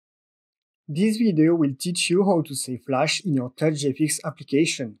This video will teach you how to save flash in your TouchGFX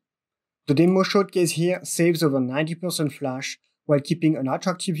application. The demo showcase here saves over 90% flash while keeping an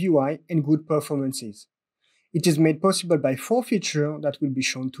attractive UI and good performances. It is made possible by 4 features that will be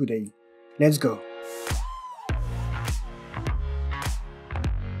shown today. Let's go!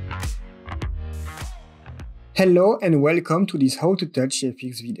 Hello and welcome to this How to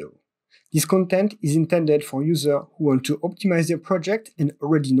TouchGFX video. This content is intended for users who want to optimize their project and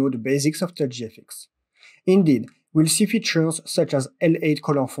already know the basics of TouchGFX. Indeed, we'll see features such as L8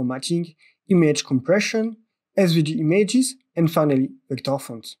 color formatting, image compression, SVG images, and finally, vector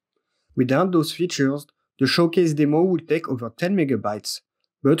fonts. Without those features, the showcase demo will take over 10 megabytes,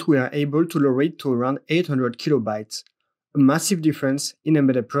 but we are able to lower it to around 800 kilobytes, a massive difference in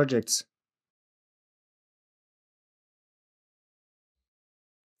embedded projects.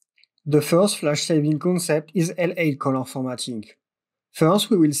 The first flash saving concept is L8 color formatting.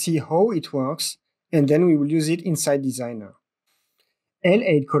 First, we will see how it works, and then we will use it inside Designer.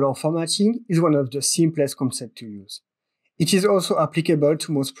 L8 color formatting is one of the simplest concepts to use. It is also applicable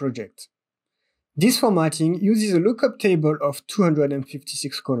to most projects. This formatting uses a lookup table of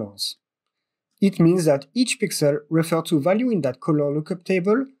 256 colors. It means that each pixel refers to a value in that color lookup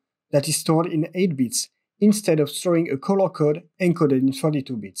table that is stored in 8 bits, instead of storing a color code encoded in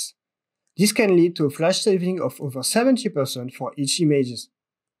 32 bits. This can lead to a flash saving of over 70% for each image.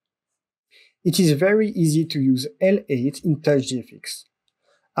 It is very easy to use L8 in TouchGFX.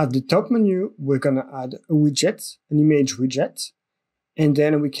 At the top menu, we're going to add a widget, an image widget, and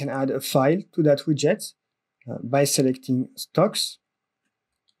then we can add a file to that widget by selecting Stocks.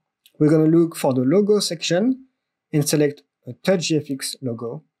 We're going to look for the logo section and select a TouchGFX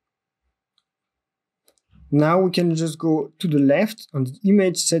logo. Now we can just go to the left on the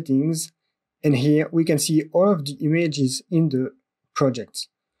image settings, and here we can see all of the images in the project.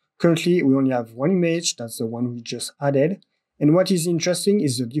 Currently, we only have one image, that's the one we just added. And what is interesting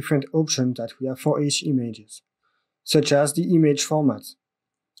is the different options that we have for each image, such as the image format.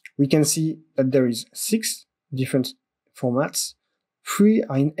 We can see that there is 6 different formats. 3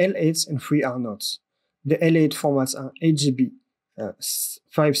 are in L8s and 3 are not. The L8 formats are HGB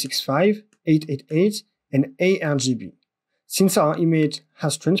 565, 888, and ARGB. Since our image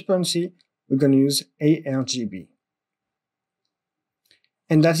has transparency, we're going to use ARGB.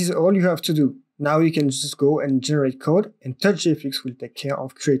 And that is all you have to do. Now you can just go and generate code, and TouchGFX will take care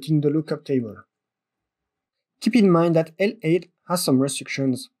of creating the lookup table. Keep in mind that L8 has some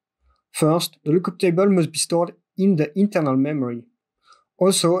restrictions. First, the lookup table must be stored in the internal memory.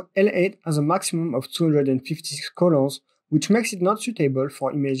 Also, L8 has a maximum of 256 colors, which makes it not suitable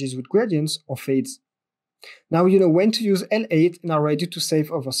for images with gradients or fades. Now you know when to use L8 and are ready to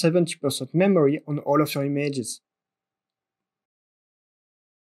save over 70% memory on all of your images.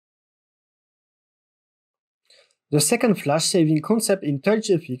 The second flash saving concept in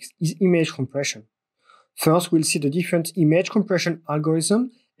TouchGFX is image compression. First, we'll see the different image compression algorithms,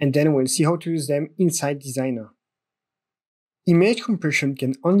 and then we'll see how to use them inside Designer. Image compression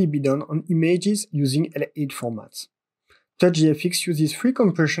can only be done on images using L8 formats. TouchGFX uses 3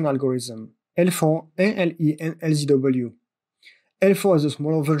 compression algorithms: L4, ALE, and LZW. L4 is a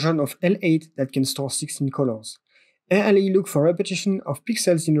smaller version of L8 that can store 16 colors. ALE looks for repetition of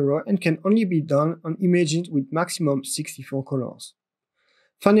pixels in a row and can only be done on images with maximum 64 colors.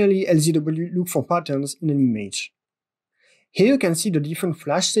 Finally, LZW looks for patterns in an image. Here you can see the different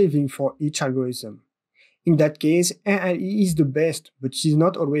flash saving for each algorithm. In that case, ALE is the best, but it is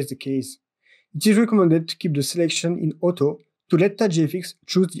not always the case. It is recommended to keep the selection in auto to let TouchGFX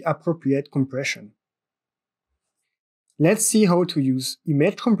choose the appropriate compression. Let's see how to use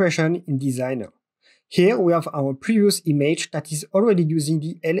image compression in Designer. Here we have our previous image that is already using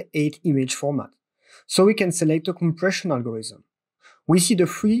the L8 image format, so we can select a compression algorithm. We see the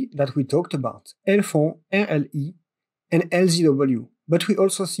 3 that we talked about, L4, ALE, and LZW, but we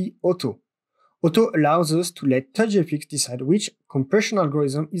also see Auto. Auto allows us to let TouchGFX decide which compression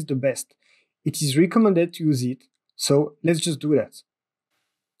algorithm is the best. It is recommended to use it, so let's just do that.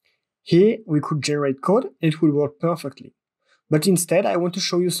 Here we could generate code and it will work perfectly. But instead I want to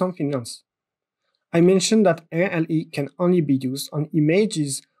show you something else. I mentioned that ALE can only be used on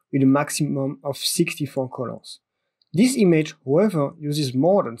images with a maximum of 64 colors. This image, however, uses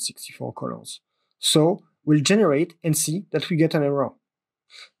more than 64 colors. So we'll generate and see that we get an error.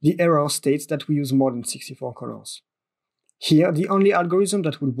 The error states that we use more than 64 colors. Here the only algorithm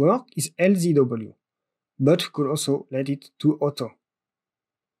that will work is LZW. But we could also let it to auto.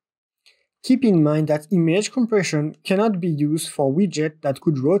 Keep in mind that image compression cannot be used for widgets that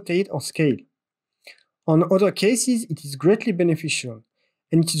could rotate or scale. On other cases, it is greatly beneficial,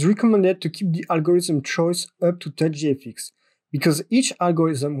 and it is recommended to keep the algorithm choice up to TouchGFX, because each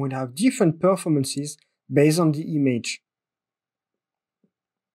algorithm will have different performances based on the image.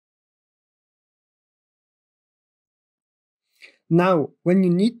 Now, when you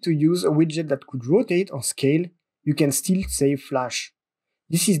need to use a widget that could rotate or scale, you can still save Flash.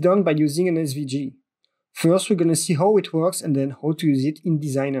 This is done by using an SVG. First, we're going to see how it works and then how to use it in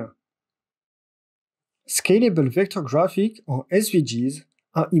Designer. Scalable vector graphic, or SVGs,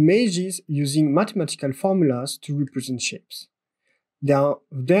 are images using mathematical formulas to represent shapes. They are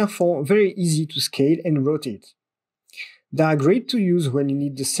therefore very easy to scale and rotate. They are great to use when you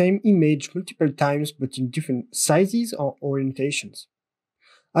need the same image multiple times but in different sizes or orientations.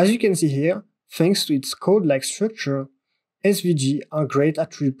 As you can see here, thanks to its code-like structure, SVG are great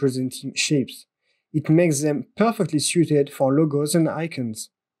at representing shapes. It makes them perfectly suited for logos and icons.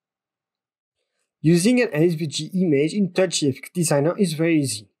 Using an SVG image in TouchGFX Designer is very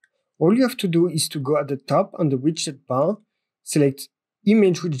easy. All you have to do is to go at the top on the widget bar, select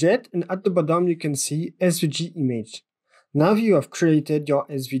Image Widget, and at the bottom you can see SVG Image. Now you have created your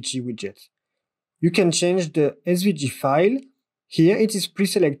SVG widget. You can change the SVG file. Here it is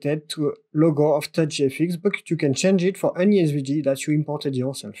pre-selected to a logo of TouchGFX, but you can change it for any SVG that you imported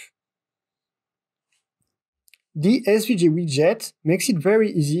yourself. The SVG widget makes it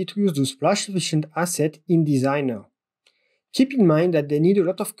very easy to use those flash-efficient assets in Designer. Keep in mind that they need a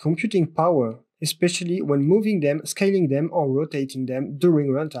lot of computing power, especially when moving them, scaling them, or rotating them during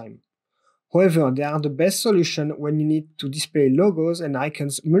runtime. However, they are the best solution when you need to display logos and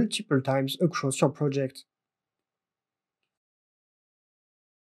icons multiple times across your project.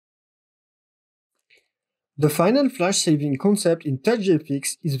 The final flash saving concept in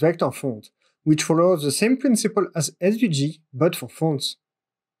TouchGFX is vector font, which follows the same principle as SVG but for fonts.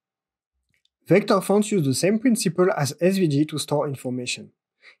 Vector fonts use the same principle as SVG to store information.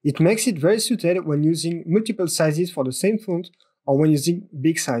 It makes it very suited when using multiple sizes for the same font or when using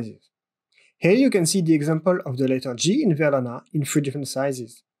big sizes. Here you can see the example of the letter G in Verdana in 3 different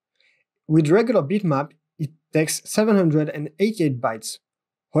sizes. With regular bitmap, it takes 788 bytes.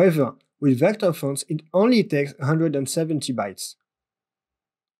 However, with vector fonts, it only takes 170 bytes.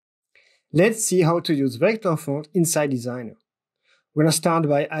 Let's see how to use vector font inside Designer. We're going to start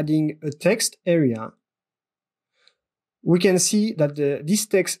by adding a text area. We can see that this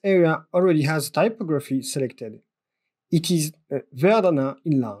text area already has typography selected. It is Verdana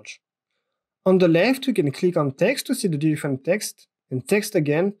in large. On the left, we can click on text to see the different text, and text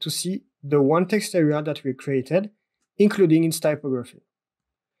again to see the one text area that we created, including its typography.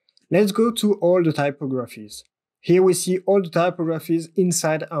 Let's go to all the typographies. Here we see all the typographies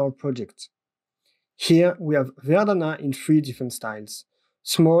inside our project. Here we have Verdana in 3 different styles: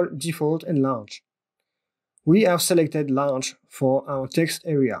 small, default, and large. We have selected large for our text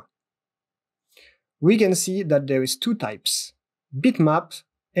area. We can see that there is 2 types, bitmap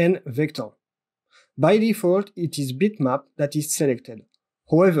and vector. By default, it is bitmap that is selected.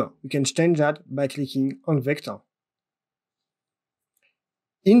 However, we can change that by clicking on vector.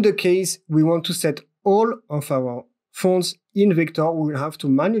 In the case we want to set all of our fonts in vector, we will have to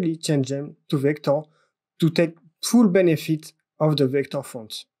manually change them to vector to take full benefit of the vector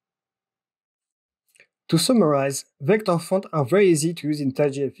fonts. To summarize, vector fonts are very easy to use in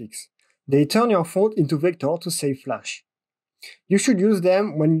TouchGFX. They turn your font into vector to save flash. You should use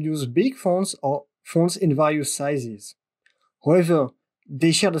them when you use big fonts or fonts in various sizes. However,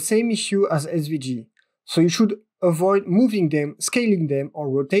 they share the same issue as SVG, so you should avoid moving them, scaling them, or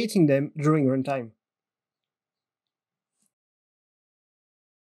rotating them during runtime.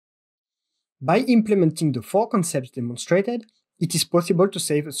 By implementing the 4 concepts demonstrated, it is possible to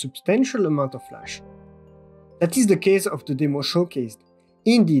save a substantial amount of flash. That is the case of the demo showcased.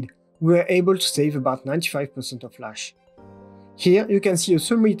 Indeed, we were able to save about 95% of flash. Here you can see a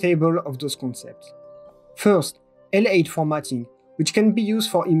summary table of those concepts. First, L8 formatting, which can be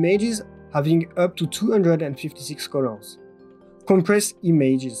used for images having up to 256 colors. Compressed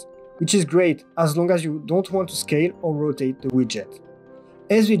images, which is great as long as you don't want to scale or rotate the widget.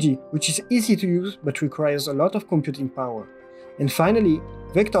 SVG, which is easy to use but requires a lot of computing power. And finally,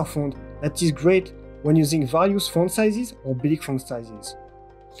 vector font, that is great when using various font sizes or big font sizes.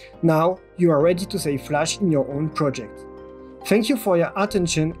 Now you are ready to save flash in your own project. Thank you for your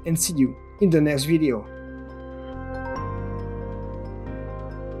attention and see you in the next video.